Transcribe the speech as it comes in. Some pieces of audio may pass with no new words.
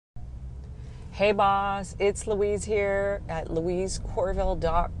Hey boss, it's Louise here at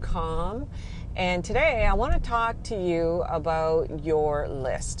louisecorville.com, and today I want to talk to you about your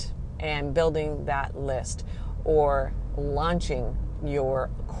list and building that list or launching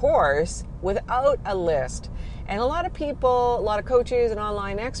your course without a list. And a lot of people, a lot of coaches and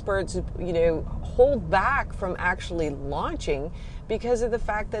online experts, hold back from actually launching because of the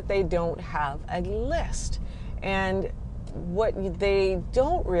fact that they don't have a list. And what they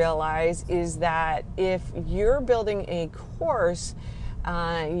don't realize is that if you're building a course,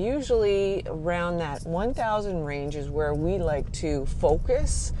 usually around that 1,000 range is where we like to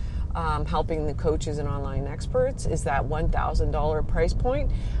focus, helping the coaches and online experts is that $1,000 price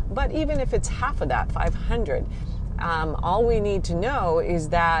point. But even if it's half of that, $500, all we need to know is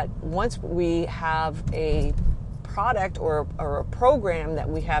that once we have a product or a program that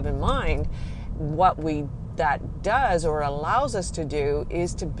we have in mind, what that does or allows us to do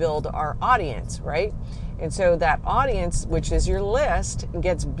is to build our audience, right? And so that audience, which is your list,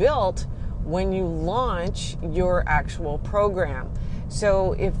 gets built when you launch your actual program.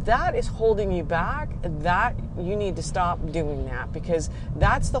 So if that is holding you back, that you need to stop doing that, because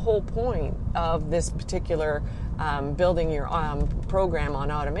that's the whole point of this particular building your program on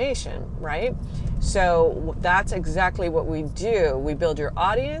automation, right? So that's exactly what we do. We build your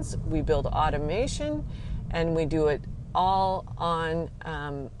audience, we build automation, and we do it all on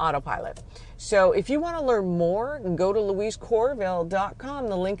autopilot. So if you want to learn more, go to louisecorville.com.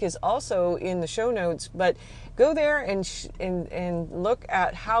 The link is also in the show notes, but go there and look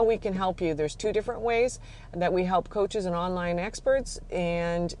at how we can help you. There's two different ways that we help coaches and online experts,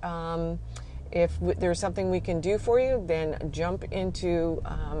 and if there's something we can do for you, then jump into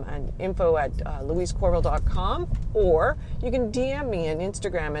an info at louisecorville.com, or you can DM me on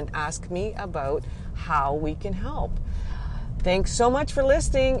Instagram and ask me about how we can help. Thanks so much for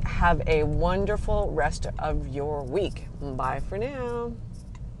listening. Have a wonderful rest of your week. Bye for now.